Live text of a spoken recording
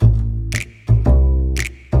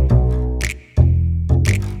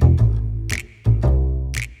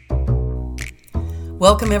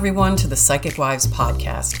Welcome everyone to the Psychic Wives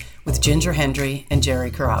podcast with Ginger Hendry and Jerry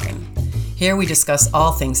Carabin. Here we discuss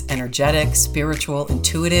all things energetic, spiritual,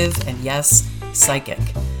 intuitive, and yes, psychic.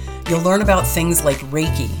 You'll learn about things like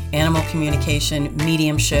Reiki, animal communication,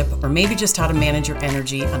 mediumship, or maybe just how to manage your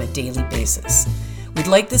energy on a daily basis. We'd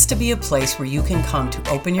like this to be a place where you can come to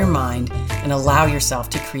open your mind and allow yourself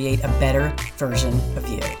to create a better version of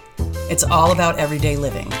you. It's all about everyday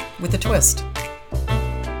living with a twist.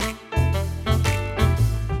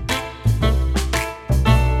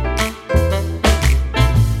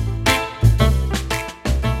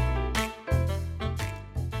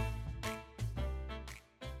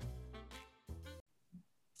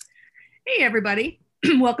 Hey, everybody.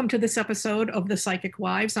 Welcome to this episode of The Psychic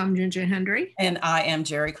Wives. I'm Ginger Hendry. And I am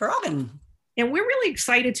Jerry Carabin. And we're really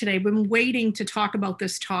excited today. We've been waiting to talk about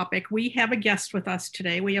this topic. We have a guest with us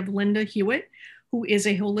today. We have Linda Huitt, who is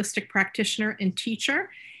a holistic practitioner and teacher.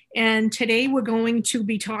 And today we're going to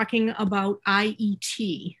be talking about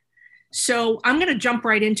I.E.T. So I'm going to jump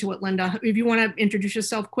right into it, Linda. If you want to introduce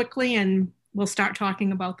yourself quickly, and we'll start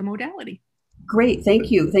talking about the modality. Great.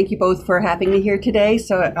 Thank you. Thank you both for having me here today.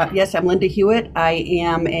 So yes, I'm Linda Huitt.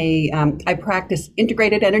 I practice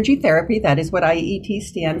integrated energy therapy. That is what I.E.T.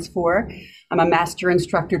 stands for. I'm a master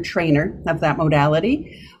instructor trainer of that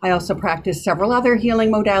modality. I also practice several other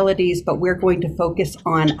healing modalities, but we're going to focus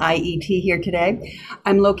on I.E.T. here today.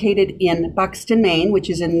 I'm located in Buxton, Maine, which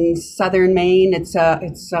is in southern Maine. It's a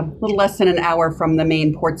little less than an hour from the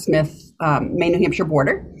Maine, Portsmouth, Maine, New Hampshire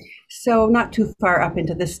border. So not too far up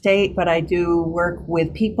into the state, but I do work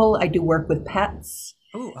with people. I do work with pets.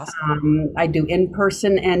 Oh, awesome. I do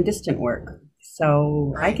in-person and distant work.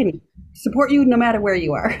 So I can support you no matter where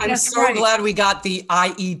you are. I'm so glad we got the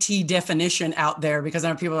I.E.T. definition out there, because I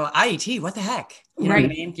know people are I.E.T., what the heck? You know what I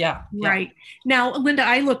mean? Yeah. Right. Now, Linda,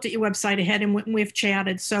 I looked at your website ahead and we've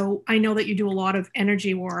chatted. So I know that you do a lot of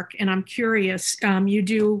energy work, and I'm curious, you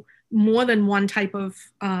do more than one type of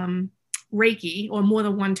Reiki or more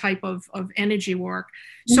than one type of energy work.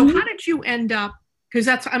 So how did you end up, because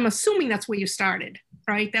I'm assuming that's where you started,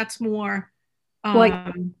 right? That's more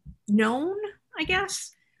known, I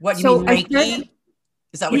guess. What, you mean Reiki?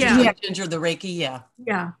 Is that what you're saying, Ginger, the Reiki? Yeah.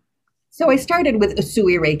 Yeah. So I started with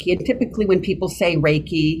Usui Reiki, and typically when people say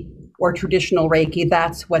Reiki or traditional Reiki,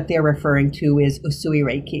 that's what they're referring to is Usui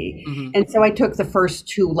Reiki. Mm-hmm. And so I took the first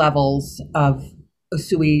two levels of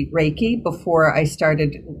Usui Reiki before I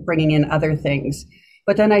started bringing in other things.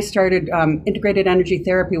 But then I started, integrated energy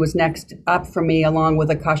therapy was next up for me, along with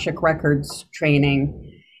Akashic Records training.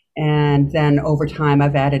 And then over time,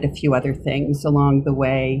 I've added a few other things along the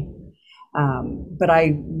way. But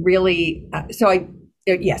I really,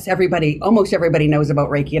 yes, almost everybody knows about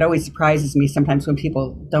Reiki. It always surprises me sometimes when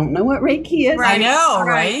people don't know what Reiki is. I know,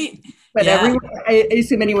 right? But I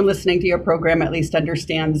assume anyone listening to your program at least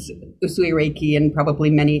understands Usui Reiki and probably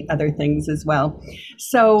many other things as well.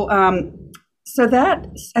 So that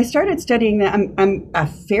I started studying that. I'm a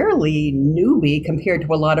fairly newbie compared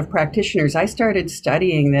to a lot of practitioners. I started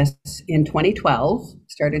studying this in 2012.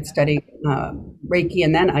 Started studying Reiki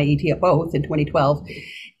and then I.E.T. both in 2012,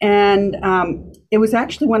 and it was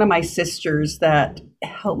actually one of my sisters that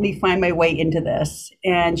helped me find my way into this.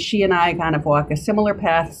 And she and I kind of walk a similar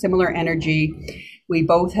path, similar energy. We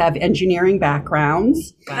both have engineering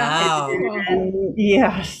backgrounds. Wow. And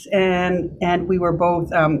yes. And we were both,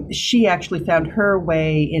 she actually found her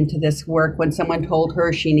way into this work when someone told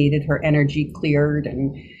her she needed her energy cleared.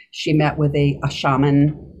 And she met with a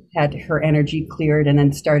shaman, had her energy cleared, and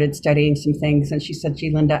then started studying some things. And she said,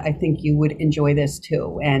 gee, Linda, I think you would enjoy this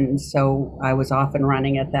too. And so I was off and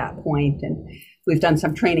running at that point. And we've done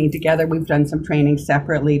some training together. We've done some training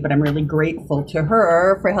separately, but I'm really grateful to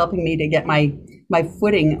her for helping me to get my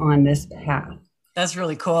footing on this path. That's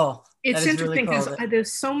really cool. It's interesting because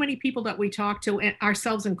there's so many people that we talk to, and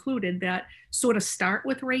ourselves included, that sort of start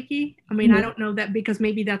with Reiki. I mean, I don't know that because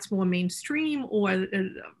maybe that's more mainstream or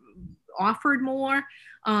offered more.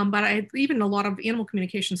 But even a lot of animal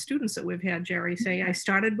communication students that we've had, Jerry, say, I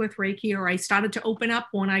started with Reiki, or I started to open up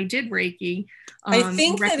when I did Reiki. I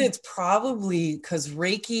think that it's probably because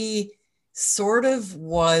Reiki sort of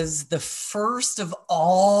was the first of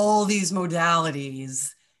all these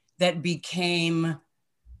modalities that became,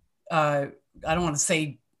 I don't want to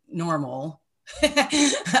say normal,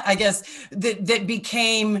 I guess, that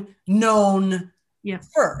became known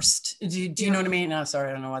first. Do you know what I mean? No, sorry,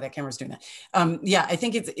 I don't know why that camera's doing that. I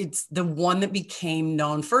think it's the one that became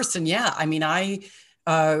known first. And I mean, I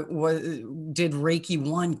did Reiki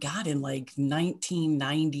 1, God, in like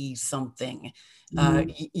 1990 something.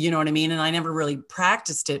 You know what I mean? And I never really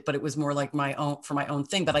practiced it, but it was more like for my own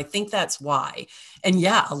thing. But I think that's why. And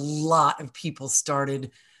yeah, a lot of people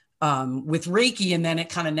started with Reiki, and then it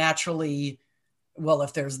kind of naturally, well,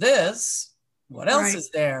 if there's this, what else is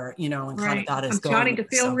there, you know, and kind of got us going. I'm starting to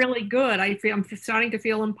feel really good. I'm starting to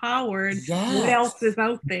feel empowered. Yes. What else is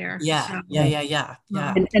out there? Yeah, so, yeah.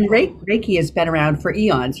 And Reiki has been around for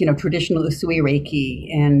eons, you know, traditional Usui Reiki,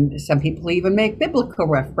 and some people even make biblical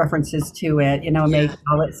references to it, you know, may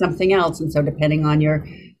call it something else. And so depending on your,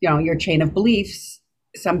 you know, your chain of beliefs,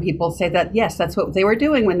 some people say that, yes, that's what they were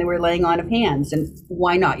doing when they were laying on of hands. And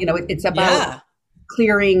why not? You know, it's about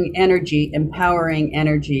clearing energy, empowering not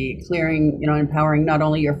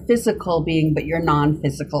only your physical being, but your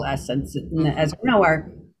non-physical essence. And as we know, our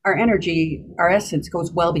energy, our essence goes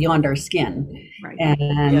well beyond our skin. Right.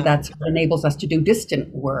 And that's what enables us to do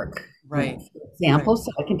distant work. Right. For example, so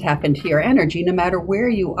I can tap into your energy no matter where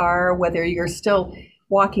you are, whether you're still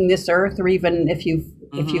walking this earth or even if you've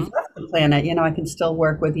left the planet, you know, I can still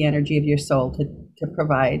work with the energy of your soul to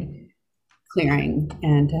provide clearing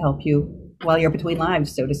and to help you while you're between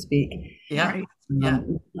lives, so to speak. Yeah.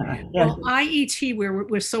 Right. Well, I.E.T,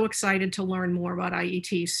 we're so excited to learn more about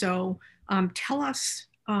I.E.T. So tell us,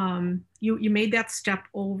 you made that step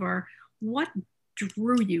over. What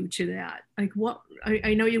drew you to that? Like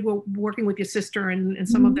I know you were working with your sister and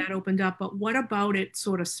some of that opened up, but what about it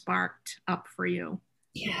sort of sparked up for you?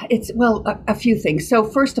 Yeah, it's, well, a few things. So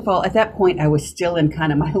first of all, at that point, I was still in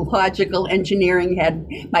kind of my logical engineering head.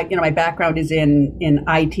 My background is in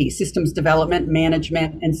I.T, systems development,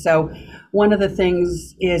 management. And so one of the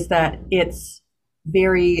things is that it's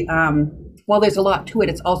very, while there's a lot to it,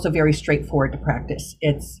 it's also very straightforward to practice.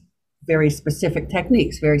 It's very specific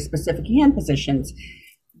techniques, very specific hand positions,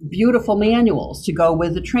 beautiful manuals to go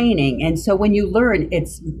with the training. And so when you learn,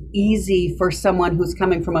 it's easy for someone who's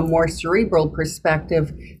coming from a more cerebral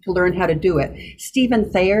perspective to learn how to do it.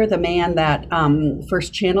 Stephen Thayer, the man that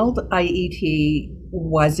first channeled I.E.T,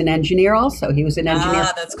 was an engineer also. He was an engineer.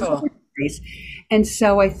 Ah, that's cool. And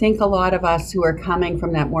so I think a lot of us who are coming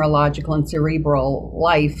from that more logical and cerebral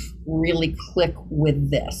life really click with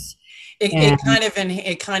this.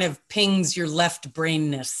 It kind of pings your left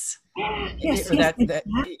brainness. Yes,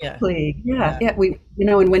 exactly. Yeah. We, you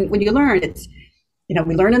know, and when you learn, it's, you know,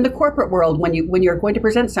 we learn in the corporate world when you're going to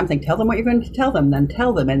present something, tell them what you're going to tell them, then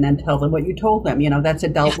tell them, and then tell them what you told them. You know, that's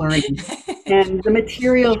adult learning. And the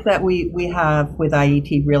materials that we have with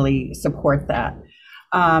I.E.T really support that.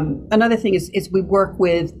 Another thing is we work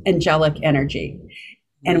with angelic energy.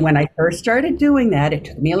 And when I first started doing that, it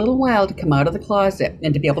took me a little while to come out of the closet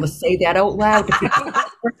and to be able to say that out loud.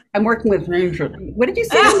 I'm working with angels. What did you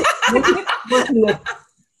say? Working with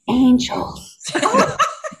angels. Oh.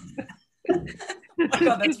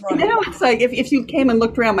 God, that's funny. You know, it's like if you came and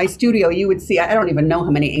looked around my studio, you would see, I don't even know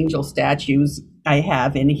how many angel statues I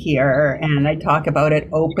have in here. And I talk about it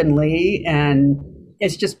openly, and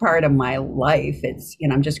it's just part of my life. It's, you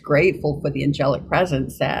know, I'm just grateful for the angelic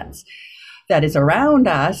presence that is around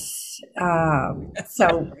us.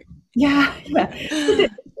 So yeah.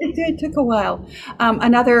 It took a while.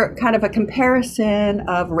 Another kind of a comparison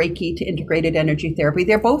of Reiki to integrated energy therapy.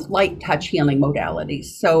 They're both light touch healing modalities.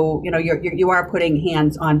 So, you know, you are putting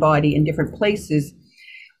hands on body in different places.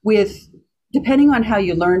 Depending on how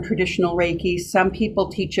you learn traditional Reiki, some people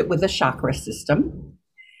teach it with a chakra system,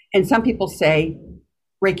 and some people say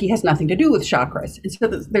Reiki has nothing to do with chakras. And so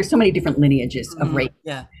there's so many different lineages of Reiki.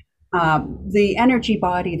 Yeah. The energy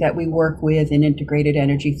body that we work with in integrated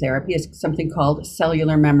energy therapy is something called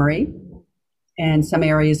cellular memory. And some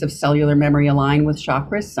areas of cellular memory align with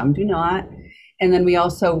chakras, some do not. And then we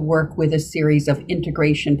also work with a series of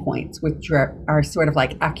integration points, which are sort of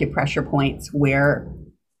like acupressure points where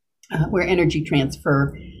energy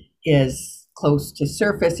transfer is close to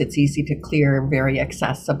surface. It's easy to clear, very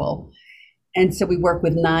accessible. And so we work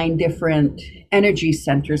with 9 different energy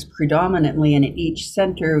centers predominantly, and in each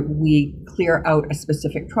center we clear out a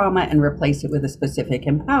specific trauma and replace it with a specific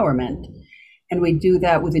empowerment. And we do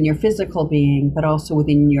that within your physical being, but also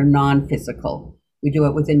within your non-physical. We do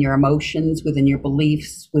it within your emotions, within your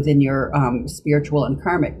beliefs, within your spiritual and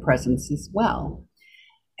karmic presence as well.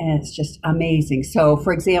 And it's just amazing. So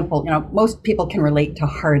for example, you know, most people can relate to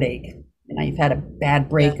heartache. You know, you've had a bad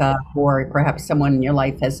breakup, or perhaps someone in your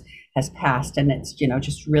life has passed, and it's, you know,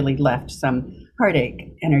 just really left some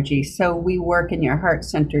heartache energy. So we work in your heart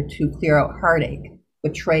center to clear out heartache,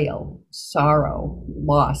 betrayal, sorrow,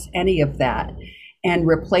 loss, any of that, and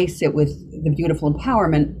replace it with the beautiful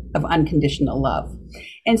empowerment of unconditional love.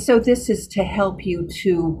 And so this is to help you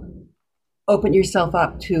to open yourself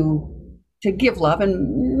up to give love.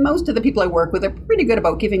 And most of the people I work with are pretty good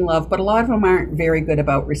about giving love, but a lot of them aren't very good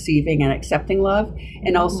about receiving and accepting love,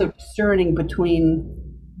 and also discerning between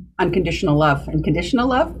unconditional love and conditional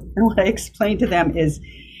love. And what I explain to them is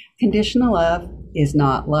conditional love is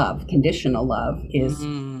not love. Conditional love is,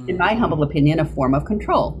 in my humble opinion, a form of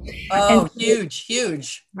control. Oh, huge.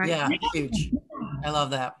 Right. Yeah, huge. I love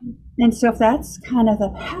that. And so if that's kind of the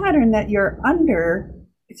pattern that you're under,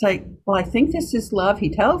 it's like, well, I think this is love. He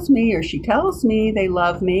tells me or she tells me they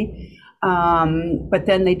love me. But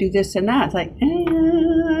then they do this and that. It's like,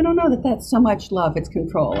 I don't know that that's so much love. It's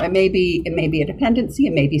control. It may be a dependency.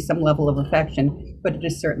 It may be some level of affection, but it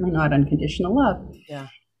is certainly not unconditional love. Yeah.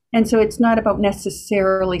 And so it's not about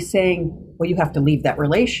necessarily saying, well, you have to leave that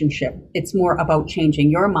relationship. It's more about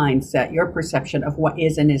changing your mindset, your perception of what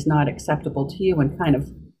is and is not acceptable to you, and kind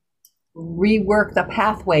of rework the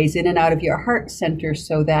pathways in and out of your heart center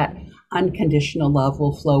so that unconditional love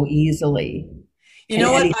will flow easily. You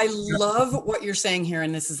know what? I love what you're saying here.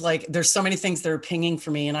 And this is like, there's so many things that are pinging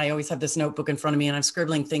for me. And I always have this notebook in front of me and I'm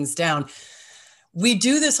scribbling things down. We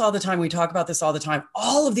do this all the time. We talk about this all the time.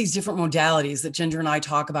 All of these different modalities that Ginger and I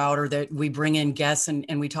talk about, or that we bring in guests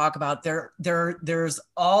and we talk about, there's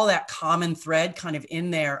all that common thread kind of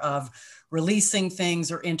in there of releasing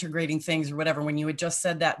things or integrating things or whatever. When you had just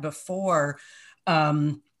said that before,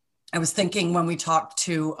 I was thinking when we talked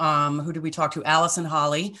to, who did we talk to? Allison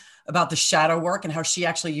Holly, about the shadow work and how she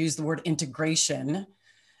actually used the word integration.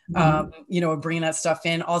 Bringing that stuff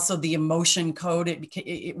in. Also, the emotion code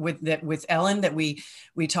with Ellen that we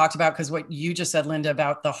talked about, because what you just said, Linda,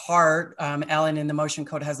 about the heart. Ellen in the emotion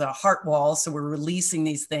code has a heart wall, so we're releasing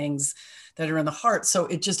these things that are in the heart. So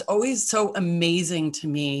it just always so amazing to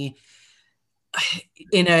me,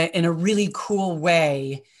 in a really cool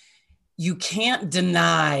way. You can't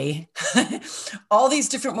deny all these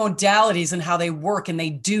different modalities and how they work, and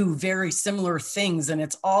they do very similar things. And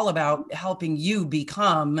it's all about helping you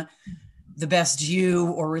become the best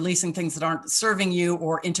you, or releasing things that aren't serving you,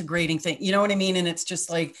 or integrating things. You know what I mean? And it's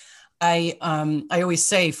just like, I always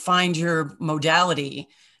say, find your modality,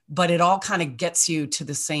 but it all kind of gets you to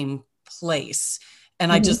the same place.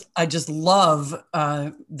 And I just love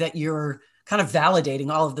that you're kind of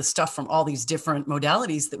validating all of the stuff from all these different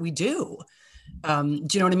modalities that we do. Do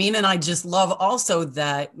you know what I mean? And I just love also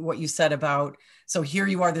that what you said about, so here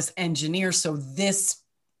you are, this engineer. So this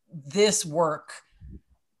work,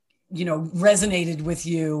 resonated with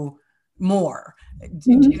you more.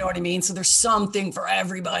 Do you know what I mean? So there's something for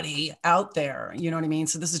everybody out there. You know what I mean?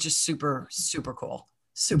 So this is just super, super cool.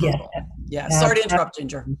 Super cool. Yeah. Sorry to interrupt,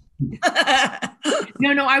 Ginger.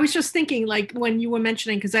 No, I was just thinking, like, when you were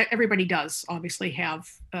mentioning, because everybody does obviously have,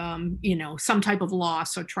 some type of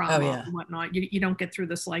loss or trauma and whatnot. You don't get through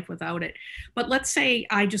this life without it. But let's say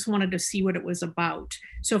I just wanted to see what it was about.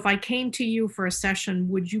 So if I came to you for a session,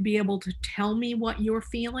 would you be able to tell me what you're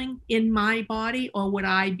feeling in my body, or would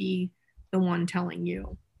I be the one telling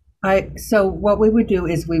you? So what we would do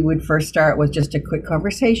is we would first start with just a quick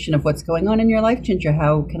conversation of what's going on in your life, Ginger.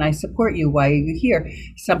 How can I support you? Why are you here?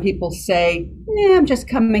 Some people say, I'm just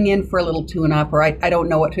coming in for a little tune-up, or I don't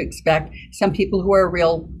know what to expect. Some people who are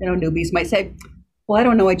real, newbies might say, well, I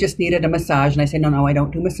don't know, I just needed a massage. And I say, no, I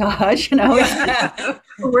don't do massage. Although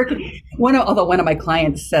one of my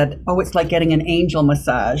clients said, it's like getting an angel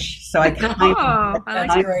massage. So I kind of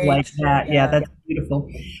like that. Yeah, that's beautiful.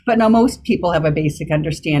 But no, most people have a basic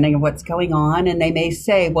understanding of what's going on. And they may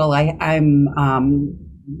say, well, I'm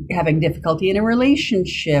having difficulty in a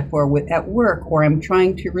relationship, or at work, or I'm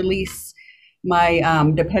trying to release my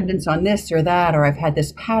dependence on this or that, or I've had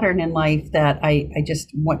this pattern in life that I just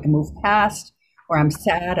want to move past, or I'm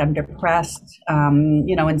sad, I'm depressed,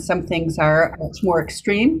 and some things are much more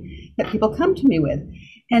extreme that people come to me with.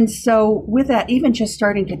 And so with that, even just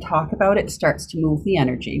starting to talk about it starts to move the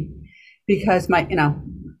energy, because as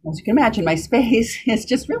you can imagine, my space is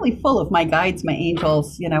just really full of my guides, my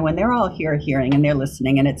angels, and they're all here hearing and they're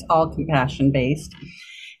listening, and it's all compassion based.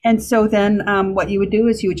 And so then what you would do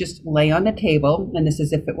is you would just lay on the table, and this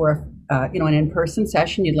is if it were, an in-person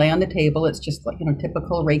session, you'd lay on the table. It's just like,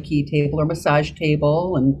 typical Reiki table or massage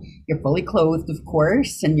table, and you're fully clothed, of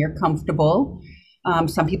course, and you're comfortable.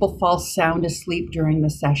 Some people fall sound asleep during the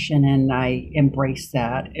session, and I embrace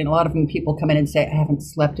that. And a lot of them, people come in and say, I haven't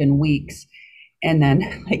slept in weeks. And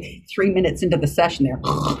then like 3 minutes into the session, they're,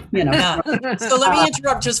 Yeah. So let me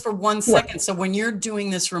interrupt just for 1 second. So when you're doing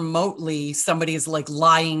this remotely, somebody is like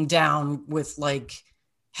lying down with like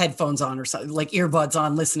headphones on or something, like earbuds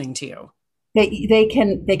on, listening to you. They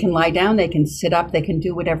can lie down, they can sit up, they can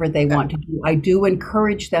do whatever they want to do. I do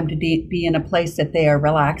encourage them to be in a place that they are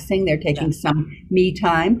relaxing. They're taking some me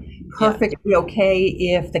time. Perfectly okay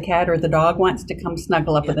if the cat or the dog wants to come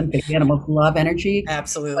snuggle up with them, because animals love energy.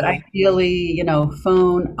 Absolutely. But ideally,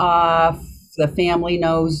 phone off. The family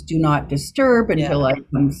knows do not disturb until I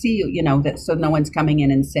come see you, that so no one's coming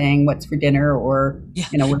in and saying what's for dinner or,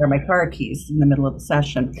 where are my car keys in the middle of the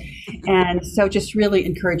session. And so just really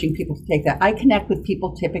encouraging people to take that. I connect with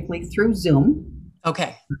people typically through Zoom.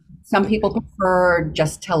 Okay. Some people prefer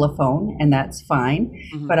just telephone, and that's fine.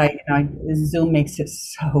 Mm-hmm. But Zoom makes it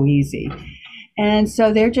so easy. And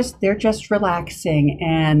so they're just relaxing.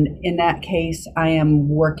 And in that case, I am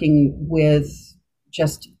working with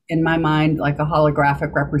just in my mind, like a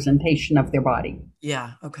holographic representation of their body.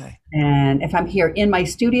 Yeah. Okay. And if I'm here in my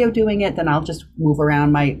studio doing it, then I'll just move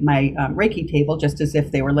around my Reiki table just as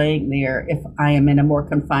if they were laying there. If I am in a more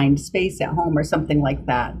confined space at home or something like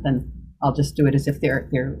that, then I'll just do it as if they're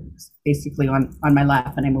basically on my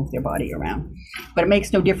lap and I move their body around. But it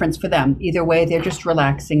makes no difference for them. Either way, they're just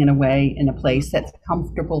relaxing in a place that's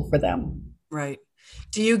comfortable for them. Right.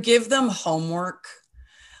 Do you give them homework?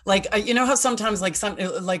 Like, how sometimes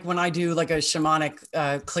like when I do like a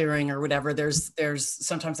shamanic clearing or whatever, there's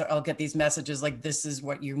sometimes I'll get these messages like, this is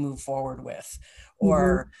what you move forward with,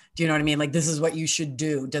 or do you know what I mean? Like, this is what you should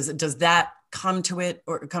do. Does that come to it,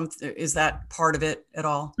 or is that part of it at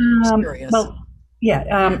all? I'm curious. Well,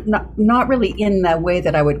 not really in the way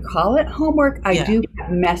that I would call it homework. I do get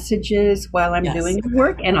messages while I'm doing the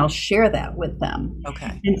work, and I'll share that with them.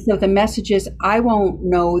 Okay. And so the messages, I won't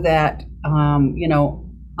know that,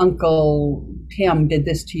 Uncle Tim did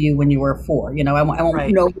this to you when you were 4. I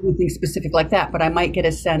won't know anything specific like that, but I might get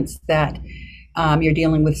a sense that you're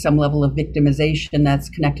dealing with some level of victimization that's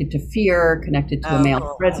connected to fear, connected to a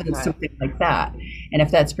male presence, something like that. And if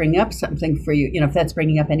that's bringing up something for you, if that's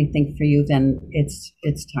bringing up anything for you, then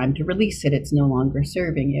it's time to release it. It's no longer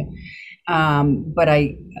serving you. But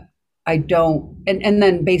I don't, and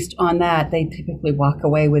then based on that, they typically walk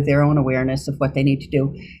away with their own awareness of what they need to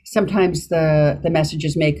do. Sometimes the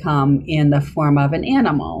messages may come in the form of an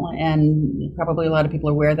animal, and probably a lot of people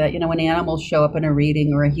are aware that, when animals show up in a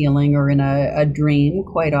reading or a healing or in a dream,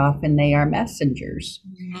 quite often they are messengers.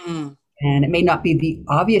 Mm-hmm. And it may not be the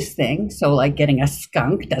obvious thing. So like getting a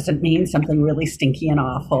skunk doesn't mean something really stinky and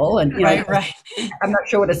awful. And right. I'm not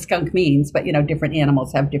sure what a skunk means, but different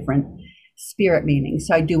animals have different spirit meaning.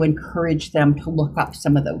 So I do encourage them to look up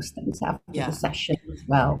some of those things after the session as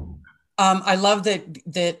well. I love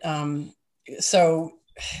that. So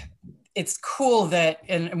it's cool that,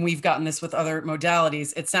 and we've gotten this with other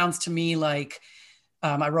modalities. It sounds to me like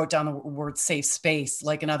I wrote down the word safe space.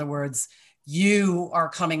 Like, in other words, you are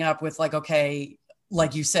coming up with like, okay,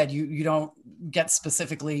 like you said, you don't get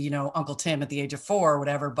specifically, Uncle Tim at the age of 4 or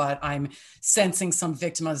whatever, but I'm sensing some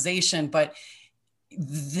victimization, but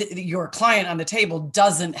your client on the table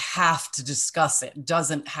doesn't have to discuss it,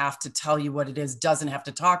 doesn't have to tell you what it is, doesn't have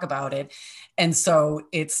to talk about it. And so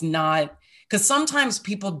it's not, because sometimes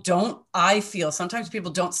people don't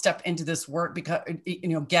step into this work because,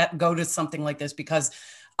 go to something like this because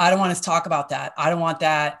I don't want to talk about that. I don't want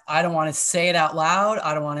that. I don't want to say it out loud.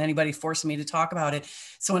 I don't want anybody forcing me to talk about it.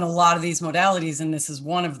 So in a lot of these modalities, and this is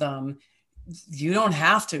one of them, you don't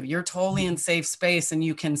have to. You're totally in safe space, and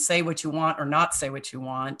you can say what you want or not say what you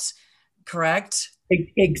want. Correct?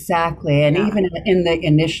 Exactly. And even in the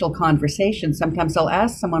initial conversation, sometimes I'll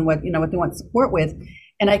ask someone what they want support with.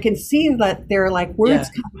 And I can see that there are like words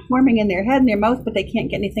kind of forming in their head and their mouth, but they can't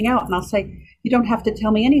get anything out. And I'll say, you don't have to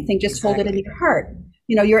tell me anything. Just hold it in your heart.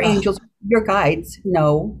 Your angels, your guides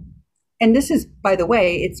know. And this is, by the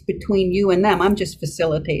way, it's between you and them. I'm just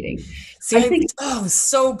facilitating. See, I think,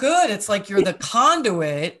 so good. It's like you're the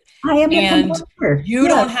conduit. I am and the conductor. You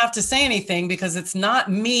don't have to say anything because it's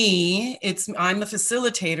not me. I'm the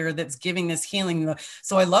facilitator that's giving this healing.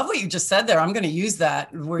 So I love what you just said there. I'm going to use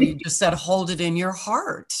that where you just said, hold it in your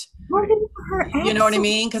heart. Hold it in your heart. You know what I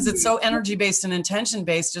mean? Because it's so energy-based and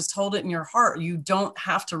intention-based. Just hold it in your heart. You don't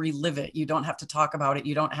have to relive it. You don't have to talk about it.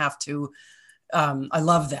 You don't have to. I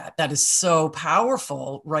love that. That is so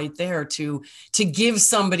powerful right there to give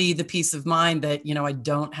somebody the peace of mind that, I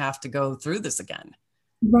don't have to go through this again.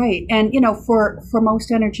 Right. And, for most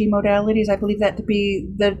energy modalities, I believe that to be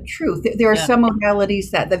the truth. There are some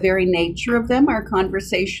modalities that the very nature of them are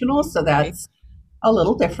conversational. So that's a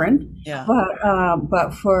little different. Yeah.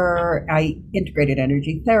 But for integrated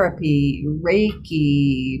energy therapy,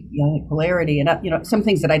 Reiki, polarity, and some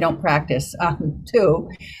things that I don't practice too.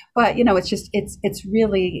 But it's just it's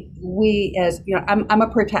really we as I'm a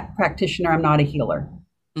practitioner. I'm not a healer.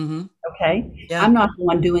 Mm-hmm. Okay. Yeah. I'm not the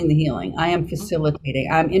one doing the healing. I am facilitating.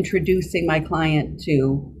 I'm introducing my client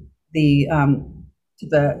the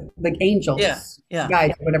the Yeah. angels, Yeah.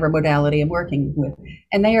 guides, whatever modality I'm working with.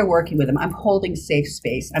 And they are working with them. I'm holding safe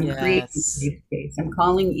space. I'm creating Yes. safe space. I'm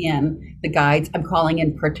calling in the guides. I'm calling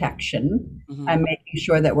in protection. Mm-hmm. I'm making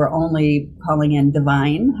sure that we're only calling in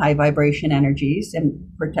divine, high vibration energies and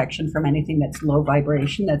protection from anything that's low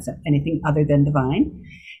vibration, that's anything other than divine.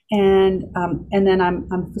 And then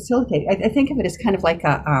I'm facilitating. I think of it as kind of like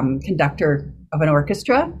a conductor of an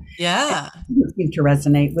orchestra. Yeah. It seems to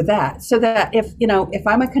resonate with that. So that if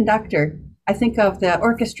I'm a conductor, I think of the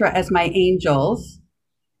orchestra as my angels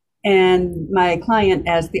and my client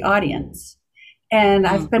as the audience. And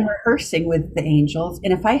I've been rehearsing with the angels.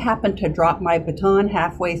 And if I happen to drop my baton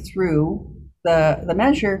halfway through the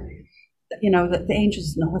measure, the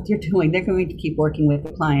angels know what they're doing. They're going to keep working with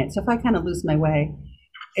the client. So if I kind of lose my way,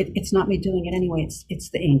 it's not me doing it anyway. It's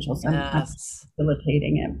the angels. I'm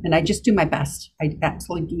facilitating it, and I just do my best. I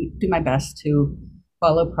absolutely do my best to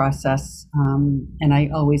follow process, and I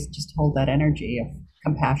always just hold that energy of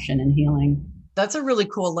compassion and healing. That's a really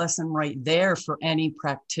cool lesson right there for any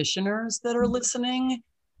practitioners that are listening,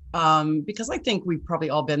 because I think we've probably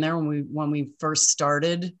all been there when we first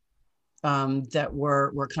started. That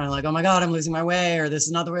we're kind of like, oh my God, I'm losing my way, or this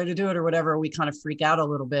is not the way to do it, or whatever. We kind of freak out a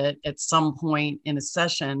little bit at some point in a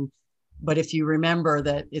session. But if you remember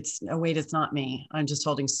that oh wait, it's not me. I'm just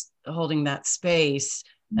holding that space,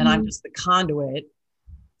 and I'm just the conduit.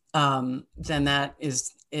 Then that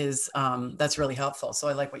is that's really helpful. So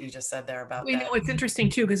I like what you just said there about that. It's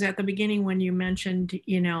interesting too, because at the beginning when you mentioned,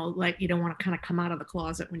 like you don't want to kind of come out of the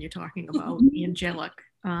closet when you're talking about angelic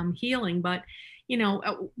healing, but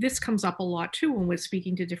this comes up a lot too when we're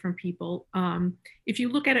speaking to different people. If you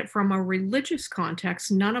look at it from a religious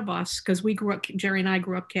context, none of us, because Jerry and I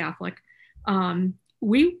grew up Catholic,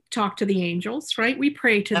 we talk to the angels, right? We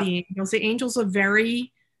pray to the angels. The angels are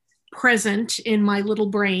very present in my little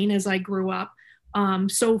brain as I grew up.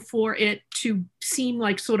 So for it to seem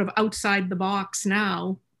like sort of outside the box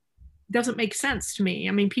now doesn't make sense to me.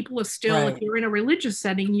 I mean, people are still, if you're in a religious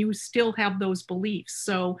setting, you still have those beliefs.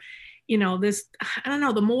 So, I don't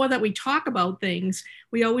know, the more that we talk about things,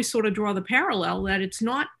 we always sort of draw the parallel that it's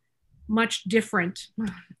not much different.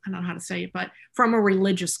 I don't know how to say it, but from a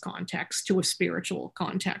religious context to a spiritual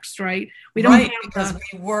context, right? We don't have because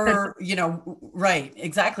we were, right,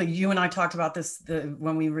 exactly. You and I talked about this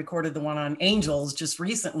when we recorded the one on angels just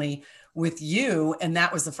recently with you, and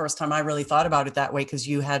that was the first time I really thought about it that way, because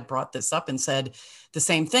you had brought this up and said the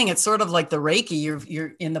same thing. It's sort of like the Reiki.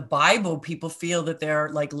 You're in the Bible, people feel that they're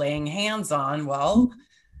like laying hands on. Well,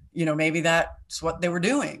 maybe that's what they were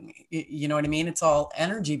doing. You know what I mean? It's all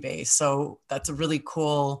energy based. So that's a really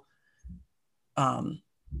cool, I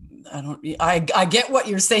get what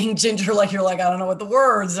you're saying, Ginger, like you're like, I don't know what the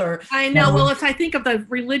words are. I know. Well, if I think of the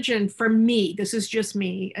religion, for me, this is just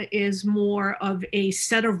me, is more of a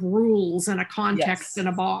set of rules and a context in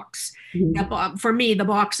a box. For me, the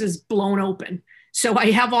box is blown open. So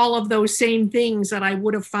I have all of those same things that I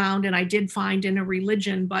would have found and I did find in a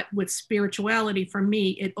religion, but with spirituality, for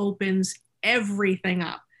me, it opens everything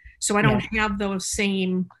up. So I don't have those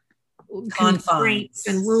same constraints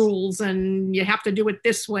and rules, and you have to do it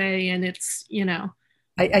this way. And it's,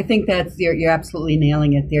 I think that's you're absolutely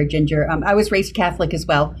nailing it there, Ginger. I was raised Catholic as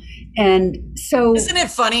well. And so isn't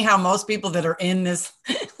it funny how most people that are in this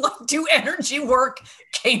do energy work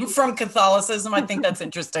came from Catholicism? I think that's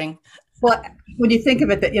interesting. Well, when you think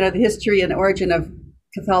of it, that the history and the origin of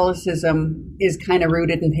Catholicism is kind of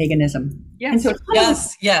rooted in paganism. Yes. And so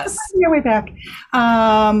it's yes. Your way back.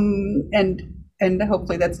 And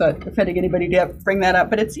hopefully that's not offending anybody to bring that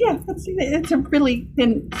up. But it's a really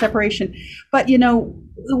thin separation. But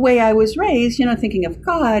the way I was raised, thinking of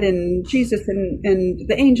God and Jesus and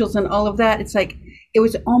the angels and all of that, it's like it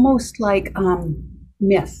was almost like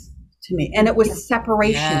myth to me, and it was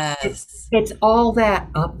separation. It's all that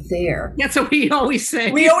up there. That's what we always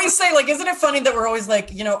say. We always say, like, isn't it funny that we're always like,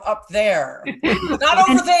 up there, not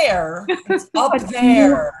over there, it's up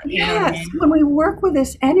there. Yes, when we work with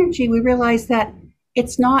this energy, we realize that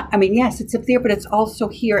it's not. I mean, yes, it's up there, but it's also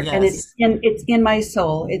here, and it's in my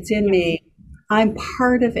soul. It's in me. I'm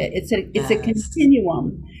part of it. It's a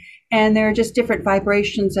continuum. And there are just different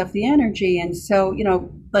vibrations of the energy. And so,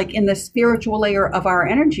 like in the spiritual layer of our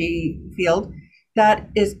energy field, that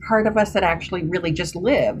is part of us that actually really just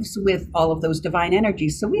lives with all of those divine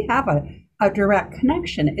energies. So we have a direct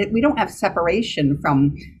connection. We don't have separation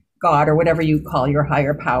from God or whatever you call your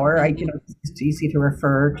higher power. It's easy to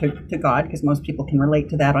refer to God because most people can relate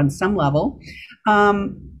to that on some level.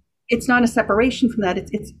 It's not a separation from that.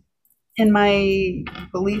 in my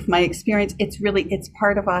belief, my experience, it's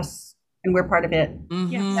part of us and we're part of it.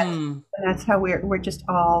 Mm-hmm. That's how we're just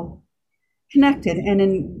all connected. And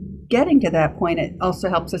in getting to that point, it also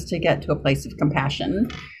helps us to get to a place of compassion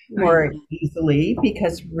more easily,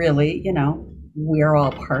 because really, we're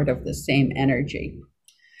all part of the same energy.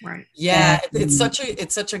 Right. Yeah, it's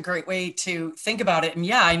such a great way to think about it. And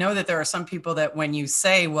yeah, I know that there are some people that when you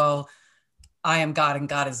say, well, I am God and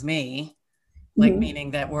God is me, like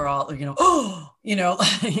meaning that we're all, like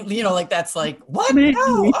that's like, what? No,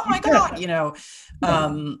 oh my God,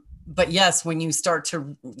 but yes, when you start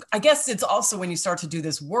to, I guess it's also when you start to do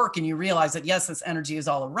this work and you realize that, yes, this energy is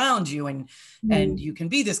all around you, and you can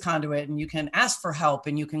be this conduit, and you can ask for help,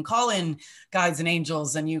 and you can call in guides and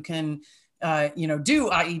angels, and you can, do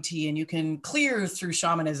I.E.T, and you can clear through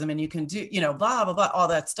shamanism, and you can do, blah, blah, blah, all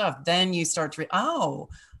that stuff. Then you start to,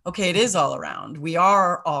 okay, it is all around. We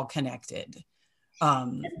are all connected.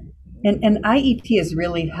 And IET has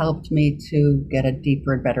really helped me to get a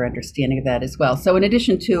deeper and better understanding of that as well. So in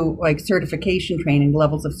addition to like certification training,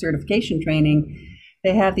 levels of certification training,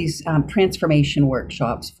 they have these transformation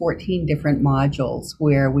workshops, 14 different modules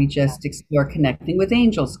where we just explore connecting with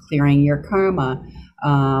angels, clearing your karma,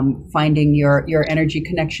 finding your energy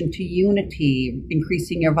connection to unity,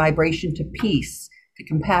 increasing your vibration to peace, to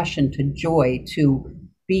compassion, to joy, to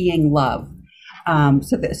being love.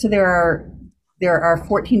 So there are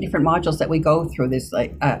 14 different modules that we go through. There's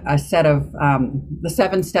like a set of the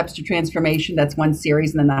 7 steps to transformation. That's one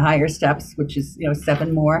series, and then the higher steps, which is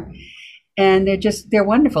 7 more. And they're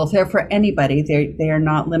wonderful. They're for anybody. They are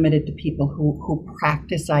not limited to people who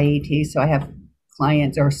practice IET. So I have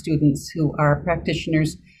clients or students who are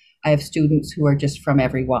practitioners. I have students who are just from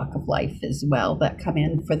every walk of life as well that come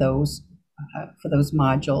in for those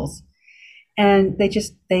modules. And they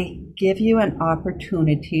give you an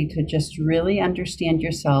opportunity to just really understand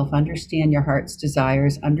yourself, understand your heart's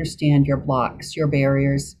desires, understand your blocks, your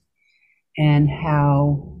barriers, and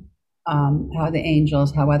how the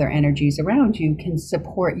angels, how other energies around you can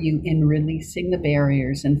support you in releasing the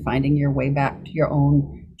barriers and finding your way back to your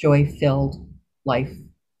own joy-filled life.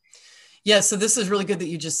 Yeah, so this is really good that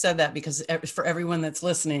you just said that, because for everyone that's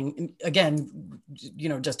listening, again,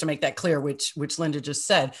 just to make that clear, which Linda just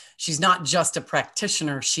said, she's not just a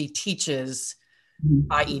practitioner, she teaches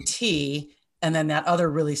IET. And then that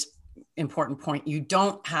other really important point, you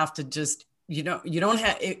don't have to just, you don't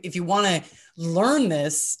have, if you want to learn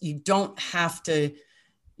this, you don't have to,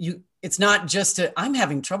 it's not just I'm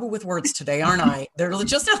having trouble with words today, aren't I? They're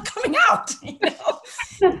just not coming out.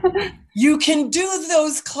 You can do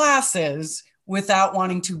those classes without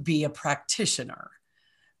wanting to be a practitioner,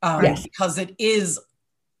 because it is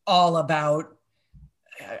all about,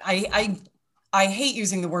 I hate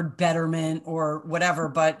using the word betterment or whatever,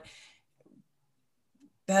 but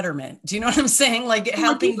betterment. Do you know what I'm saying? Like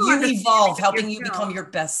helping you evolve, helping you become your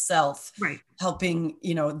best self, helping,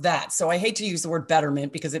 that. So I hate to use the word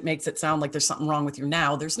betterment because it makes it sound like there's something wrong with you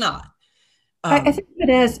now. There's not. I think it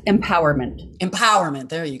is empowerment. Empowerment.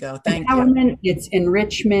 There you go. Thank you. Empowerment. It's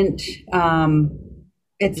enrichment.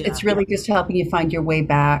 It's really just helping you find your way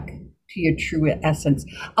back to your true essence.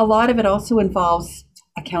 A lot of it also involves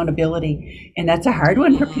accountability, and that's a hard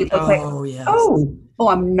one for people.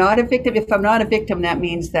 I'm not a victim. If I'm not a victim, that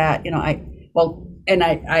means that when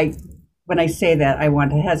I say that, I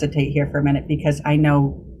want to hesitate here for a minute, because I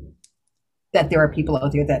know that there are people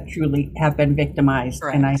out there that truly have been victimized,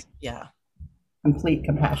 and I complete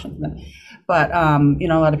compassion for them. But a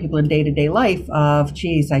lot of people in day-to-day life of,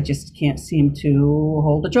 geez, I just can't seem to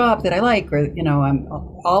hold a job that I like, or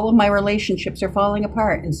all of my relationships are falling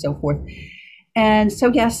apart, and so forth. And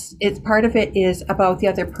so, yes, it's part of it is about the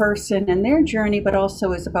other person and their journey, but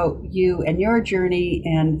also is about you and your journey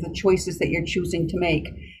and the choices that you're choosing to make.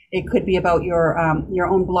 It could be about your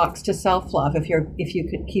own blocks to self-love. If you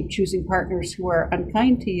could keep choosing partners who are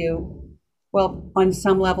unkind to you, well, on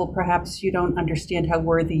some level, perhaps you don't understand how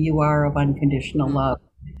worthy you are of unconditional love.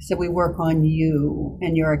 So we work on you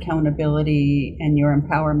and your accountability and your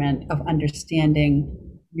empowerment of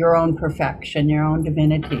understanding your own perfection, your own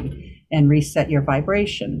divinity, and reset your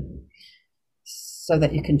vibration so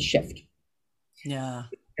that you can shift. Yeah.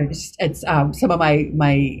 It's some of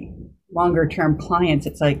my longer term clients,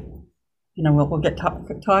 it's like, we'll get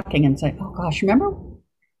talking and say, oh gosh, remember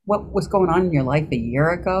what was going on in your life a year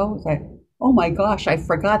ago? It's like, oh my gosh, I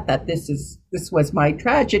forgot that this was my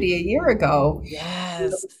tragedy a year ago.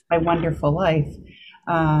 Yes. My wonderful life.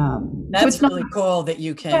 That's so really cool that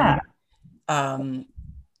you can,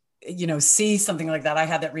 see something like that. I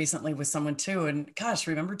had that recently with someone too. And gosh,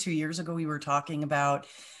 remember 2 years ago, we were talking about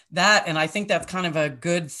that. And I think that's kind of a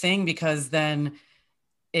good thing, because then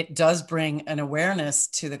it does bring an awareness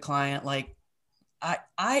to the client, like,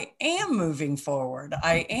 I am moving forward.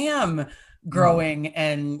 I am growing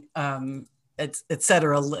and et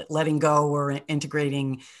cetera, letting go or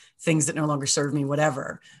integrating things that no longer serve me,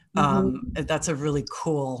 whatever. That's a really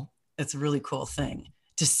cool, it's a really cool thing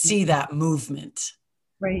to see that movement.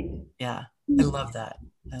 Right. Yeah. I love that.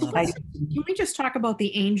 I love that. Can we just talk about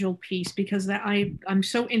the angel piece? Because I'm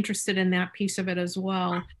so interested in that piece of it as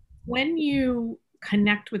well. When you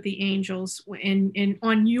connect with the angels and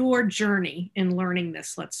on your journey in learning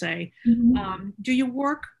this, let's say,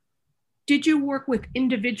 did you work with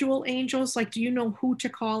individual angels? Like, do you know who to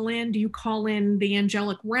call in? Do you call in the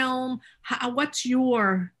angelic realm? What's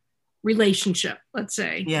your relationship, let's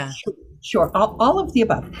say? Yeah. Sure. All of the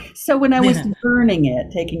above. So when I was learning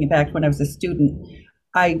it, taking it back to when I was a student,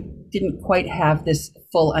 I didn't quite have this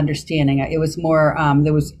full understanding. It was more,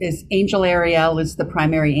 Angel Ariel is the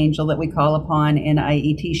primary angel that we call upon in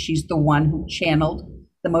I.E.T. She's the one who channeled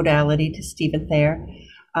the modality to Stephen Thayer.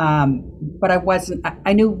 But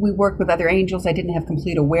I knew we worked with other angels. I didn't have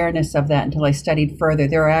complete awareness of that until I studied further.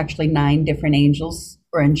 There are actually 9 different angels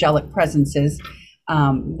or angelic presences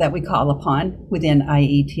that we call upon within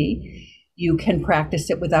I.E.T. You can practice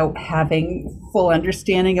it without having full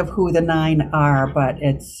understanding of who the 9 are, but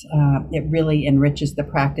it really enriches the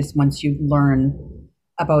practice once you learn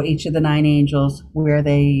about each of the 9 angels, where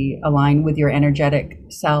they align with your energetic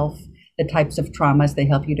self, the types of traumas they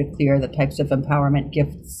help you to clear, the types of empowerment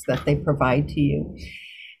gifts that they provide to you.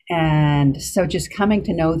 And so just coming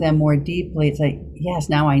to know them more deeply, it's like, yes,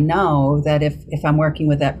 now I know that if I'm working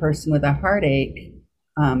with that person with a heartache,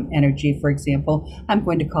 energy, for example, I'm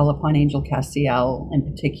going to call upon Angel Castiel in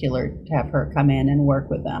particular to have her come in and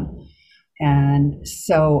work with them. And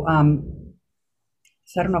so, I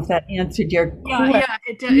don't know if that answered your question. Yeah,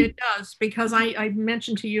 it does, because I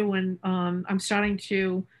mentioned to you, and I'm starting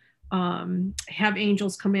to have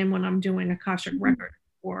angels come in when I'm doing Akashic record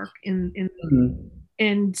work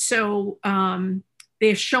and so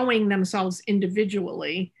they're showing themselves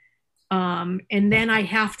individually. And then I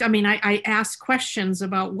have to, I ask questions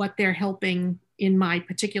about what they're helping in my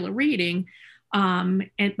particular reading.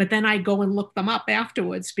 But then I go and look them up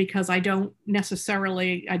afterwards, because I didn't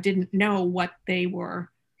know what they were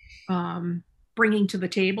bringing to the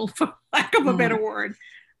table, for lack of a better word.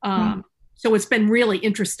 So it's been really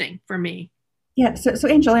interesting for me. Yeah. So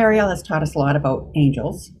Angel Ariel has taught us a lot about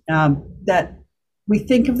angels, that we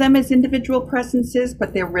think of them as individual presences,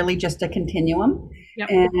 but they're really just a continuum. Yep.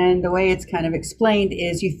 And the way it's kind of explained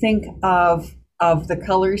is you think of the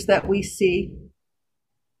colors that we see,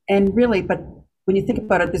 and really, but when you think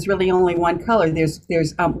about it, there's really only one color. There's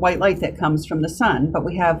white light that comes from the sun, but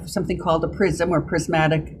we have something called a prism or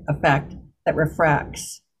prismatic effect that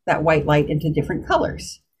refracts that white light into different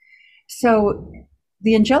colors. So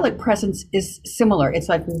the angelic presence is similar. It's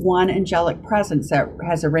like one angelic presence that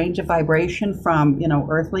has a range of vibration from,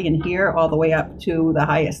 earthly and here all the way up to the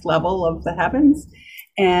highest level of the heavens,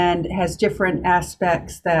 and has different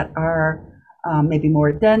aspects that are maybe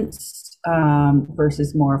more dense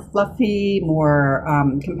versus more fluffy, more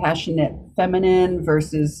compassionate feminine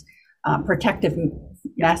versus protective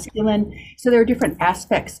masculine. So there are different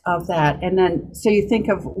aspects of that. And then, so you think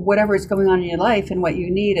of whatever is going on in your life and what you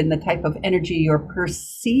need and the type of energy you're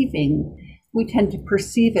perceiving. We tend to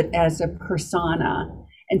perceive it as a persona.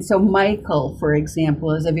 And so Michael, for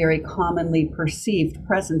example, is a very commonly perceived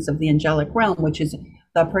presence of the angelic realm, which is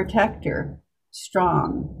the protector,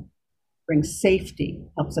 strong, brings safety,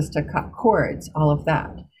 helps us to cut cords, all of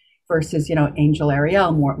that. Versus, Angel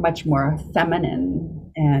Ariel, much more feminine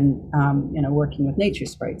and, working with nature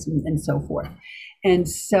sprites and so forth. And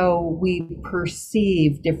so we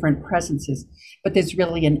perceive different presences, but there's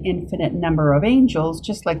really an infinite number of angels,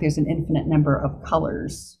 just like there's an infinite number of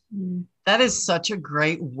colors. That is such a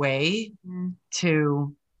great way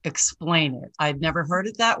to explain it. I'd never heard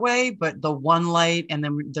it that way, but the one light and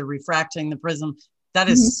then the refracting the prism, that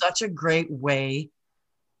is such a great way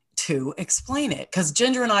to explain it. Because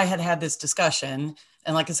Ginger and I had this discussion,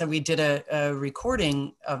 and like I said, we did a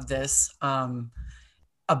recording of this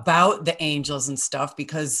about the angels and stuff,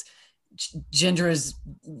 because Ginger is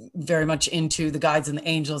very much into the guides and the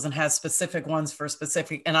angels and has specific ones for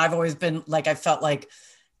specific. And I've always been like, I felt like,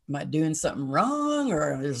 am I doing something wrong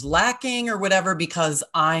or there's lacking or whatever? Because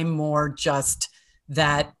I'm more just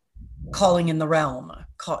that calling in the realm,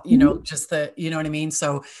 just the, you know what I mean?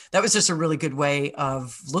 So that was just a really good way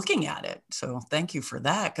of looking at it. So thank you for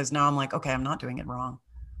that. Cause now I'm like, okay, I'm not doing it wrong.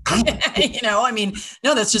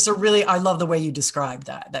 No, that's just I love the way you described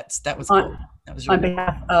that. That was cool. That was really on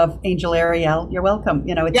behalf of Angel Ariel, you're welcome.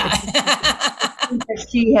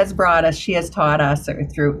 She has brought us, she has taught us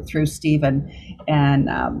through Stephen. And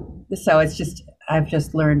so it's just, I've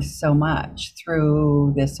just learned so much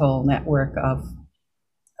through this whole network of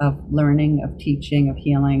learning, of teaching, of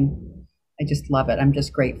healing. I just love it. I'm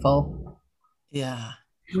just grateful. Yeah.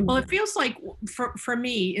 Well, it feels like for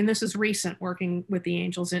me, and this is recent working with the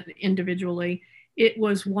angels individually, it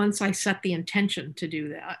was once I set the intention to do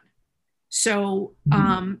that. So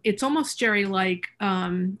it's almost, Jerry, like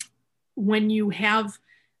when you have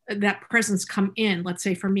that presence come in, let's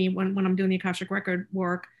say for me, when I'm doing the Akashic record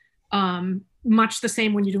work, much the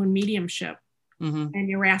same when you're doing mediumship and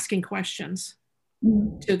you're asking questions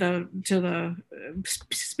to the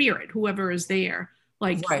spirit, whoever is there.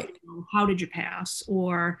 Like, right. How did you pass?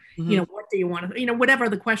 Or, what do you want to, whatever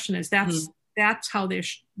the question is, that's how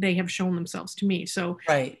they have shown themselves to me. So,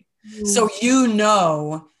 right. So,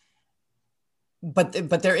 but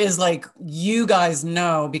there is like, you guys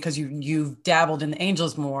know, because you've dabbled in the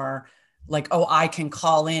angels more, like, oh, I can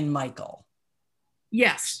call in Michael.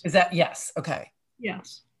 Yes. Is that, yes. Okay.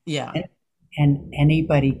 Yes. Yeah. And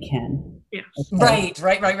anybody can. Yes. Okay.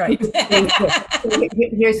 Right.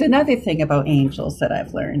 Here's another thing about angels that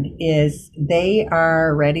I've learned is they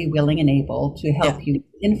are ready, willing, and able to help you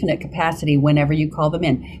infinite capacity whenever you call them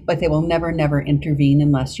in, but they will never intervene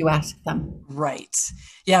unless you ask them. Right.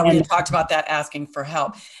 Yeah, we had talked about that, asking for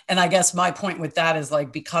help. And I guess my point with that is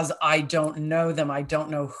like, because I don't know them, I don't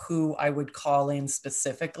know who I would call in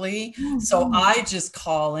specifically. So I just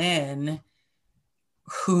call in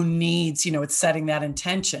who needs, it's setting that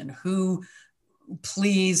intention. Who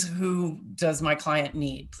does my client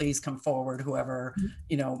need? Please come forward, whoever,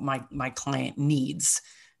 my client needs.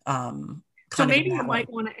 So maybe you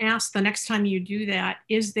might want to ask the next time you do that,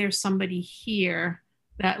 is there somebody here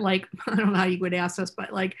that, like, I don't know how you would ask us,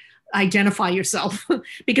 but like, identify yourself,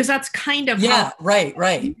 because that's kind of right.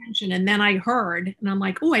 And then I heard, and I'm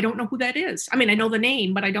like, oh, I don't know who that is. I mean, I know the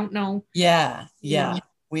name, but I don't know. Yeah.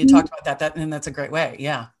 We had talked about that, and that's a great way.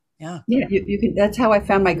 Yeah. You can. That's how I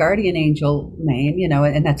found my guardian angel name,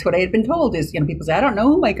 and that's what I had been told is, people say, I don't know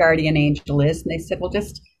who my guardian angel is. And they said, well,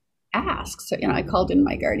 just ask. So, I called in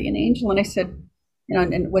my guardian angel and I said,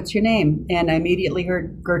 and what's your name? And I immediately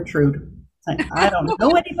heard Gertrude. I don't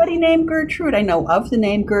know anybody named Gertrude. I know of the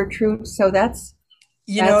name Gertrude. So that's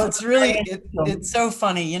it's really, it's so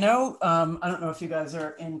funny, I don't know if you guys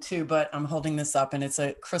are into, but I'm holding this up and it's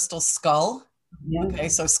a crystal skull. Yeah. Okay.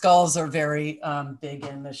 So skulls are very big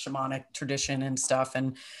in the shamanic tradition and stuff.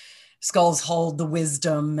 And skulls hold the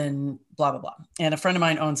wisdom and blah, blah, blah. And a friend of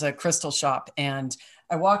mine owns a crystal shop, and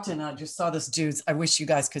I walked in and I just saw this dude's, I wish you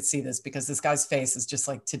guys could see this, because this guy's face is just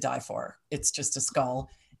like to die for. It's just a skull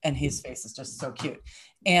and his face is just so cute.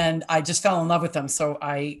 And I just fell in love with him. So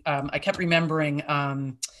I kept remembering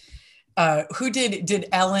who did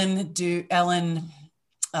Ellen do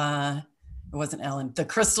it wasn't Ellen, the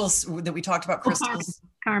crystals that we talked about, crystals.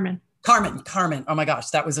 Carmen. Oh my gosh,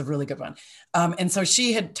 that was a really good one. And so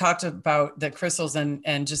she had talked about the crystals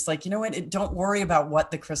and just like, don't worry about what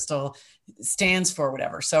the crystal stands for,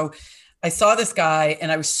 whatever. So I saw this guy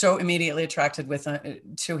and I was so immediately attracted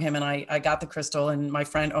to him, and I got the crystal, and my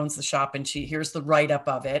friend owns the shop, and here's the write-up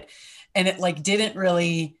of it. And it like didn't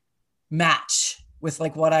really match with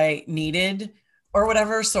like what I needed or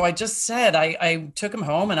whatever. So I just said, I took him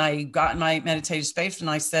home and I got in my meditative space and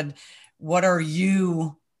I said, what are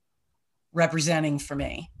you representing for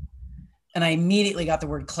me? And I immediately got the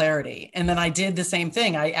word clarity. And then I did the same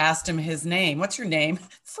thing. I asked him his name. What's your name?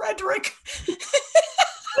 Frederick.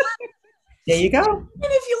 There you go. And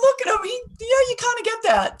if you look at him, you kind of get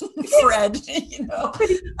that,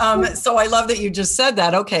 Fred, So I love that you just said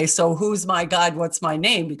that. Okay. So who's my guide? What's my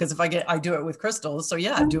name? Because if I do it with crystals. So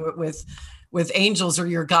yeah, do it with angels or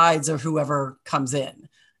your guides or whoever comes in,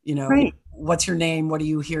 right. What's your name? What are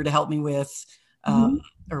you here to help me with?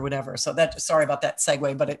 Or whatever. So sorry about that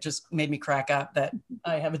segue, but it just made me crack up that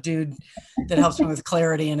I have a dude that helps me with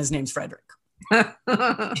clarity, and his name's Frederick.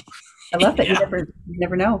 I love that. Yeah. You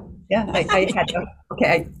never know. Yeah.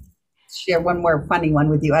 I share one more funny one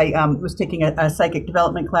with you. I was taking a psychic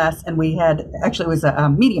development class, and it was a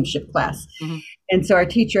mediumship class. Mm-hmm. And so our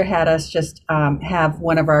teacher had us just have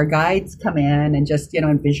one of our guides come in and just,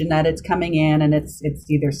 envision that it's coming in, and it's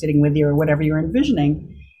either sitting with you or whatever you're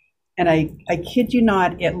envisioning. And I kid you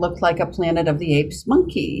not, it looked like a Planet of the Apes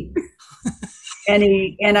monkey.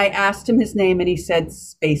 And I asked him his name, and he said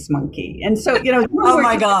Space Monkey. And so, oh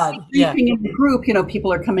my God. Yeah. In the group,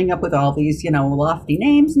 people are coming up with all these, lofty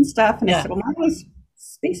names and stuff. And I said, well, mine was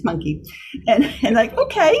Space Monkey. And like,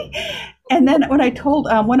 okay. And then when I told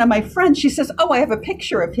one of my friends, she says, oh, I have a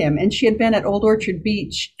picture of him. And she had been at Old Orchard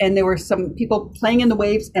Beach, and there were some people playing in the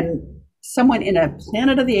waves and someone in a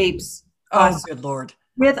Planet of the Apes Good Lord.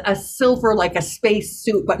 with a silver, like a space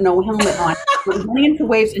suit, but no helmet on, running into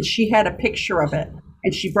waves, and she had a picture of it.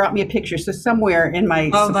 And she brought me a picture. So somewhere in my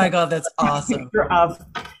God, that's awesome. Picture of,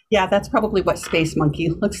 that's probably what Space Monkey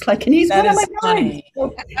looks like, and he's that one of my funny.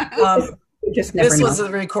 Just never this know. was a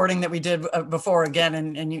recording that we did before again,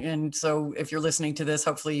 and so if you're listening to this,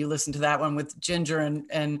 hopefully you listened to that one with Ginger,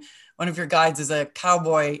 and one of your guides is a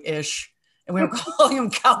cowboy-ish, and we were calling him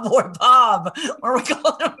Cowboy Bob, or we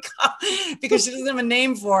call him because she doesn't have a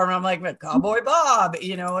name for him. I'm like, Cowboy Bob,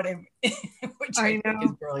 you know what I mean? Which I think is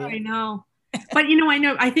brilliant. I know. But,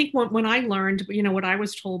 I think when I learned, what I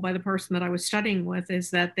was told by the person that I was studying with is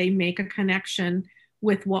that they make a connection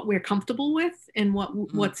with what we're comfortable with and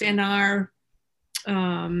what's in our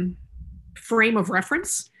frame of